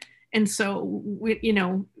reference. And so,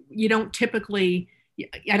 you don't typically,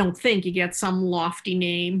 I don't think you get some lofty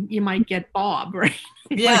name. You might get Bob, right?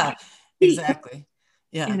 Yeah, exactly.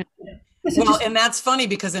 Yeah. Well, and that's funny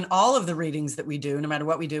because in all of the readings that we do, no matter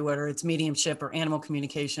what we do, whether it's mediumship or animal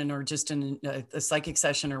communication or just in a psychic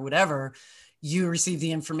session or whatever, you receive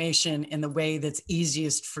the information in the way that's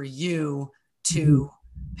easiest for you to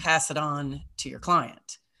pass it on to your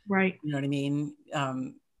client. Right. You know what I mean?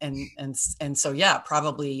 And so, yeah,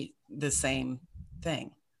 probably the same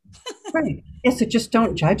thing. Right. Yeah, so just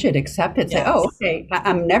don't judge it, accept it. Say, oh, okay,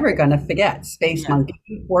 I'm never going to forget Space Monkey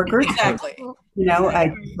or Gertrude. Exactly.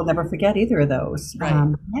 I will never forget either of those.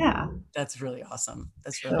 Right. Yeah. That's really awesome.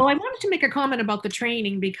 That's really Well, I wanted to make a comment about the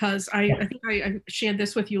training because I think I shared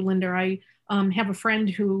this with you, Linda. I have a friend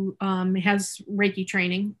who has Reiki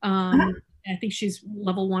training. I think she's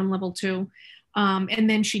level 1, level 2. And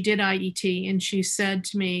then she did I.E.T. and she said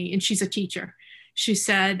to me, and she's a teacher, she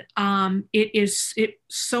said, it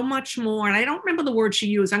so much more, and I don't remember the word she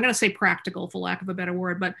used. I'm going to say practical for lack of a better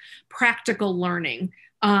word, but practical learning.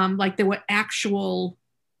 Like there were actual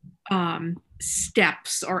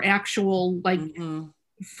steps or actual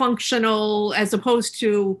functional, as opposed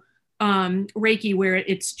to Reiki where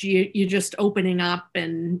it's you're just opening up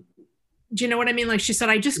and, do you know what I mean? Like she said,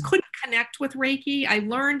 I just couldn't connect with Reiki. I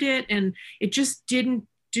learned it and it just didn't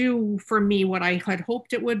do for me what I had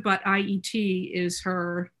hoped it would, but I.E.T. is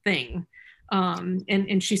her thing.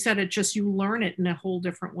 And she said you learn it in a whole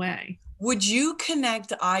different way. Would you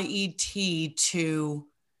connect I.E.T. to,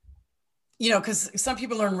 because some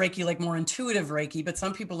people learn Reiki like more intuitive Reiki, but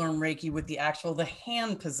some people learn Reiki with the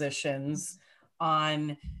hand positions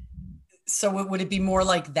on. So would it be more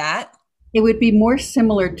like that? It would be more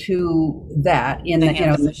similar to that in the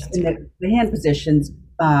hand positions.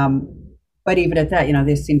 But even at that,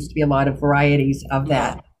 there seems to be a lot of varieties of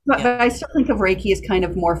that. But I still think of Reiki as kind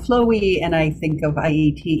of more flowy, and I think of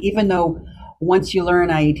I.E.T., even though once you learn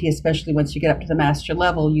I.E.T., especially once you get up to the master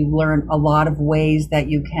level, you learn a lot of ways that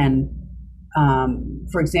you can,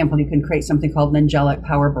 for example, you can create something called an angelic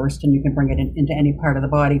power burst, and you can bring it into any part of the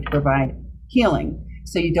body to provide healing.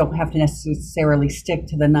 So you don't have to necessarily stick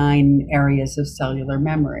to the 9 areas of cellular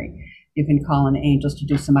memory. You can call in angels to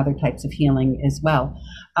do some other types of healing as well.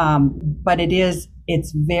 But it's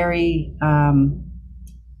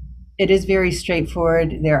very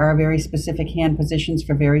straightforward. There are very specific hand positions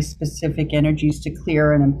for very specific energies to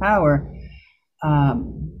clear and empower.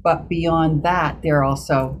 But beyond that, there are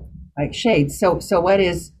also like shades. So what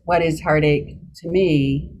is heartache to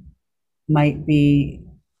me might be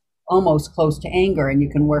almost close to anger, and you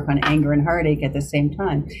can work on anger and heartache at the same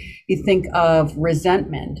time. You think of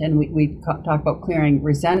resentment, and we talk about clearing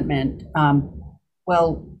resentment.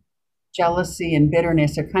 Jealousy and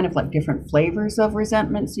bitterness are kind of like different flavors of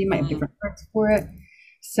resentment, so you might have different words for it.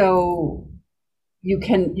 So you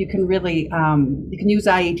can really you can use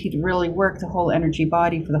I.E.T. to really work the whole energy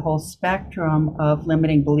body for the whole spectrum of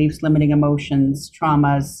limiting beliefs, limiting emotions,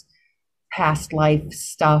 traumas, past life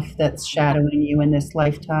stuff that's shadowing you in this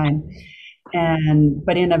lifetime,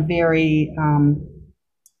 but in a very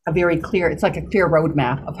clear, it's like a clear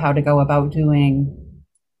roadmap of how to go about doing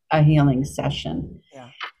a healing session.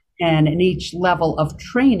 And in each level of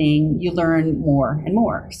training, you learn more and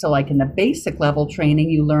more. So like in the basic level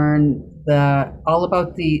training, you learn all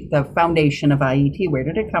about the foundation of I.E.T., where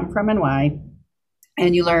did it come from and why?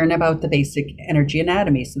 And you learn about the basic energy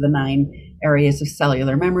anatomy, so the 9 areas of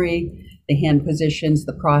cellular memory, the hand positions,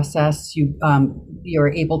 the process.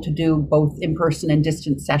 You're able to do both in-person and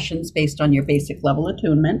distant sessions based on your basic level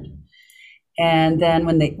attunement. And then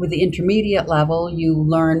with the intermediate level, you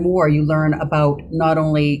learn more. You learn about not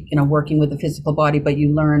only working with the physical body, but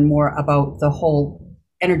you learn more about the whole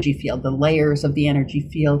energy field, the layers of the energy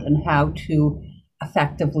field, and how to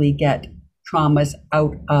effectively get traumas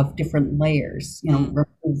out of different layers.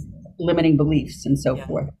 Remove limiting beliefs and so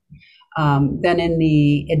forth. Then in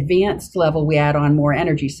the advanced level, we add on more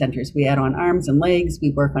energy centers. We add on arms and legs.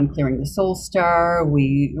 We work on clearing the soul star.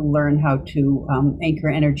 We learn how to anchor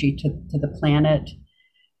energy to the planet,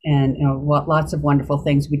 and lots of wonderful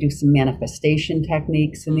things. We do some manifestation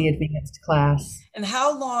techniques in the advanced class. And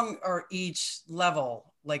how long are each level?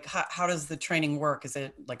 Like, how does the training work? Is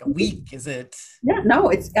it like a week? Is it? Yeah, no,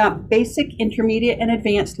 it's basic, intermediate, and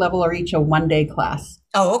advanced level are each a 1-day class.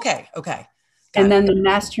 Oh, okay. Okay. And then the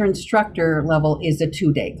master instructor level is a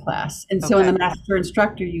 2-day class. And so in the master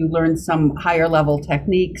instructor, you learn some higher level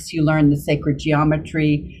techniques, you learn the sacred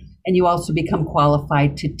geometry, and you also become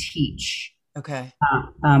qualified to teach. Okay.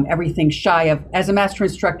 Everything shy of, as a master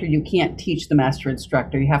instructor, you can't teach the master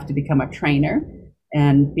instructor. You have to become a trainer.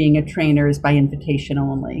 And being a trainer is by invitation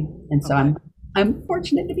only. And so I'm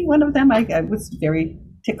fortunate to be one of them. I was very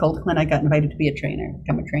tickled when I got invited to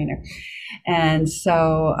become a trainer. And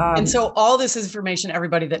so all this information,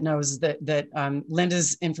 everybody that knows that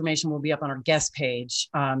Linda's information will be up on our guest page.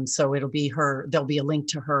 So it'll be there'll be a link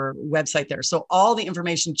to her website there. So all the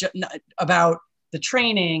information about the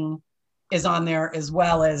training is on there, as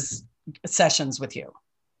well as sessions with you.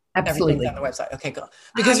 Absolutely. Everything's on the website. Okay, cool.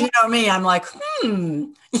 Because you know me, I'm like, I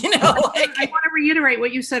want to reiterate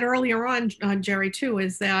what you said earlier on, Jerry, too,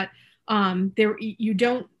 is that you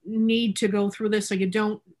don't need to go through this, or you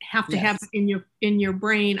don't have to have it in your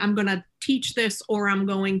brain, I'm going to teach this, or I'm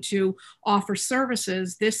going to offer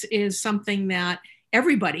services. This is something that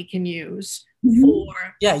everybody can use for.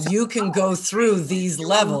 Yeah, you can go through these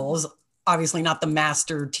levels. Obviously not the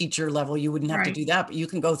master teacher level. You wouldn't have to do that, but you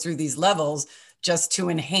can go through these levels just to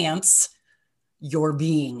enhance your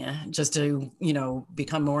being, just to,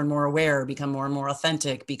 become more and more aware, become more and more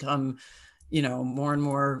authentic, become, more and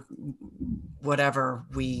more whatever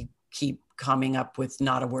we keep coming up with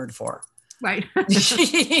not a word for. Right.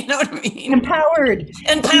 You know what I mean? Empowered.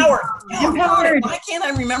 Empowered. Why can't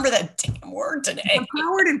I remember that damn word today?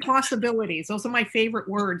 Empowered and possibilities. Those are my favorite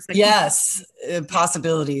words. Yes.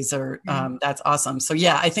 Possibilities are, that's awesome. So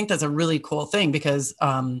yeah, I think that's a really cool thing, because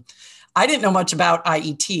I didn't know much about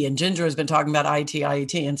I.E.T, and Ginger has been talking about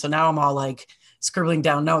I.E.T. And so now I'm all like scribbling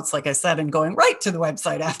down notes, like I said, and going right to the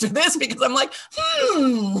website after this, because I'm like,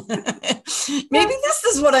 maybe this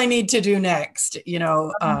is what I need to do next, kind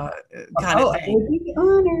of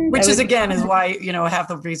thing. Which is, again, is why, half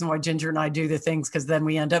the reason why Ginger and I do the things, because then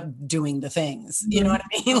we end up doing the things. You know what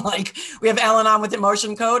I mean? Like, we have Ellen on with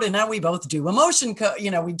emotion code, and now we both do emotion code.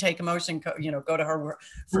 We take emotion code, go to her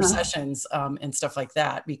for sessions and stuff like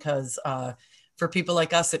that, because for people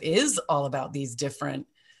like us, it is all about these different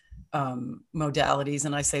modalities.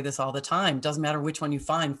 And I say this all the time, doesn't matter which one you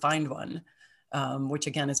find one, which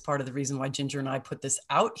again is part of the reason why Ginger and I put this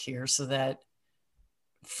out here, so that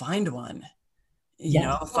find one,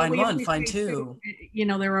 find two.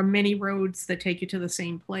 There are many roads that take you to the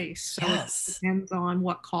same place. So it depends on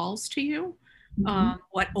what calls to you,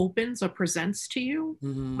 what opens or presents to you,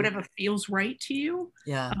 whatever feels right to you.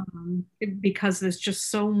 Yeah. Because there's just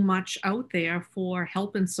so much out there for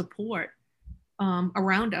help and support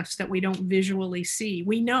around us that we don't visually see.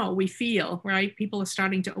 We know, we feel, right? People are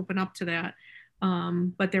starting to open up to that.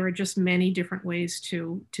 But there are just many different ways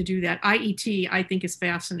to do that. I.E.T, I think, is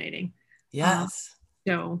fascinating. Yes.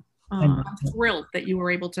 So I'm thrilled that you were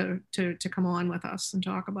able to come on with us and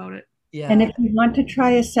talk about it. Yeah. And if you want to try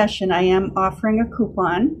a session, I am offering a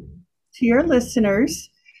coupon to your listeners.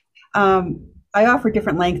 I offer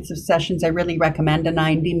different lengths of sessions. I really recommend a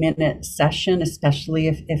 90-minute session, especially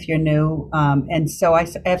if you're new. And so I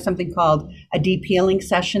have something called a deep healing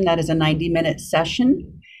session. That is a 90-minute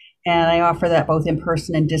session. And I offer that both in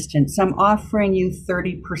person and distant. So I'm offering you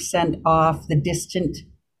 30% off the distant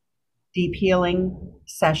deep healing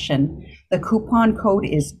session. The coupon code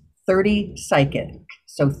is 30 psychic.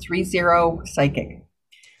 So 30 psychic.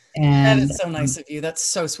 And that is so nice of you. That's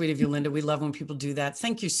so sweet of you, Linda. We love when people do that.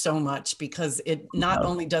 Thank you so much, because it not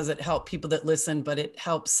only does it help people that listen, but it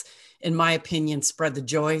helps, in my opinion, spread the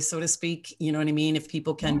joy, so to speak. You know what I mean? If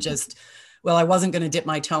people can just, I wasn't going to dip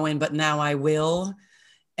my toe in, but now I will.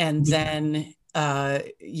 And then,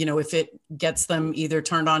 if it gets them either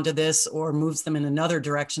turned on to this or moves them in another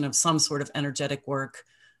direction of some sort of energetic work,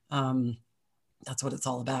 that's what it's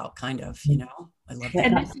all about, kind of, I love that.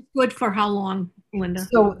 And this is good for how long, Linda?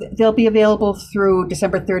 So they'll be available through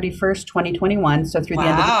December 31st, 2021. So through the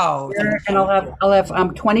end of the year. And I'll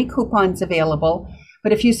have 20 coupons available.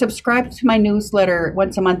 But if you subscribe to my newsletter,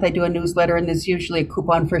 once a month I do a newsletter, and there's usually a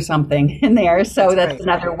coupon for something in there. So that's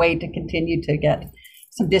another way to continue to get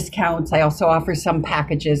some discounts. I also offer some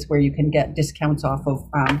packages where you can get discounts off of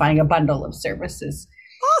buying a bundle of services.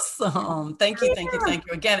 Awesome. Thank you. Thank you. Thank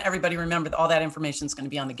you. Again, everybody remember that all that information is going to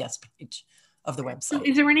be on the guest page of the website. So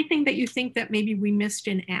is there anything that you think that maybe we missed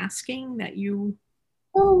in asking that you?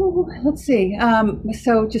 Oh, let's see.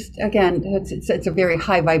 So just again, it's a very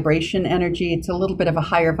high vibration energy. It's a little bit of a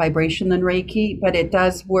higher vibration than Reiki, but it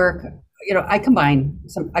does work. I combine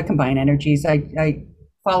energies. I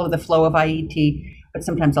follow the flow of I.E.T, but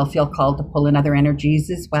sometimes I'll feel called to pull in other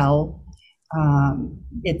energies as well.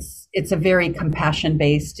 It's a very compassion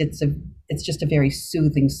based. It's just a very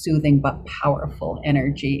soothing but powerful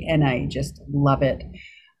energy, and I just love it.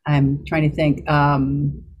 I'm trying to think.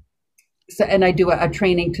 So, and I do a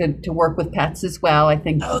training to work with pets as well. I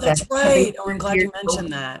think. Oh, that's right. Oh, I'm glad you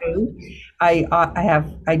mentioned that.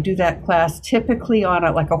 I do that class typically on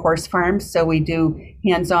a horse farm. So we do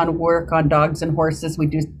hands-on work on dogs and horses. We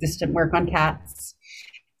do distant work on cats.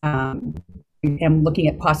 I'm looking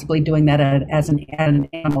at possibly doing that at an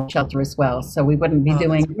animal shelter as well. So we wouldn't be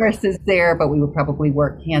doing horses there, but we would probably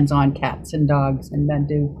work hands-on cats and dogs, and then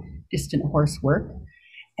do distant horse work.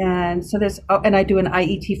 And so and I do an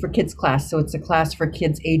I.E.T for kids class. So it's a class for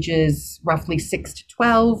kids ages roughly 6 to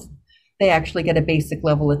 12. They actually get a basic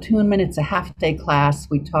level attunement. It's a half-day class.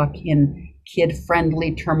 We talk in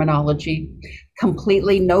kid-friendly terminology,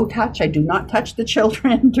 completely no touch. I do not touch the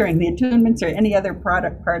children during the attunements or any other part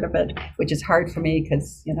of it, which is hard for me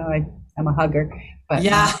because, I'm a hugger. But,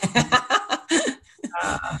 yeah.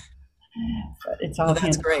 But it's all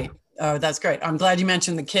that's great. Oh, that's great. I'm glad you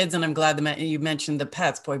mentioned the kids, and I'm glad you mentioned the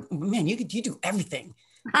pets. Boy, man, you do everything.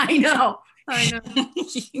 I know. You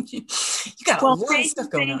got a lot of stuff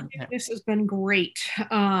going on. This has been great.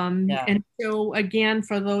 And so again,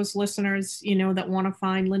 for those listeners, that want to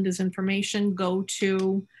find Linda's information, go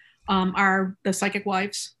to the Psychic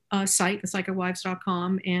Wives site,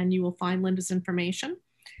 thepsychicwives.com, and you will find Linda's information.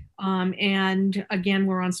 And again,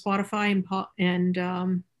 we're on Spotify and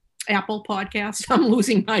Apple Podcast. I'm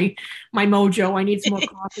losing my mojo. I need some more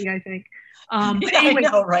coffee, I think. But anyway,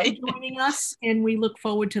 I know, right? Joining us, and we look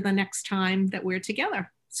forward to the next time that we're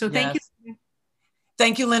together. So thank you.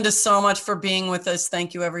 Thank you, Linda, so much for being with us.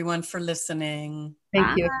 Thank you, everyone, for listening.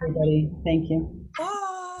 Thank you, everybody. Thank you.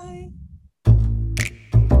 Bye.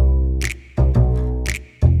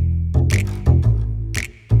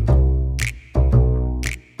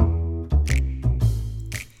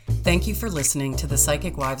 Thank you for listening to the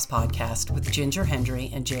Psychic Wives podcast with Ginger Hendry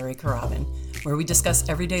and Jerry Carabin, where we discuss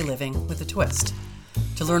everyday living with a twist.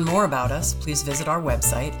 To learn more about us, please visit our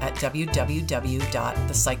website at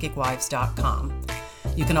www.thepsychicwives.com.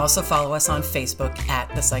 You can also follow us on Facebook at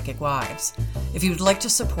The Psychic Wives. If you would like to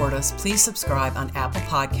support us, please subscribe on Apple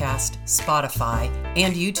Podcast, Spotify,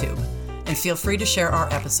 and YouTube. And feel free to share our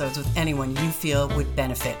episodes with anyone you feel would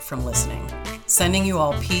benefit from listening. Sending you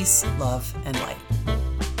all peace, love, and light.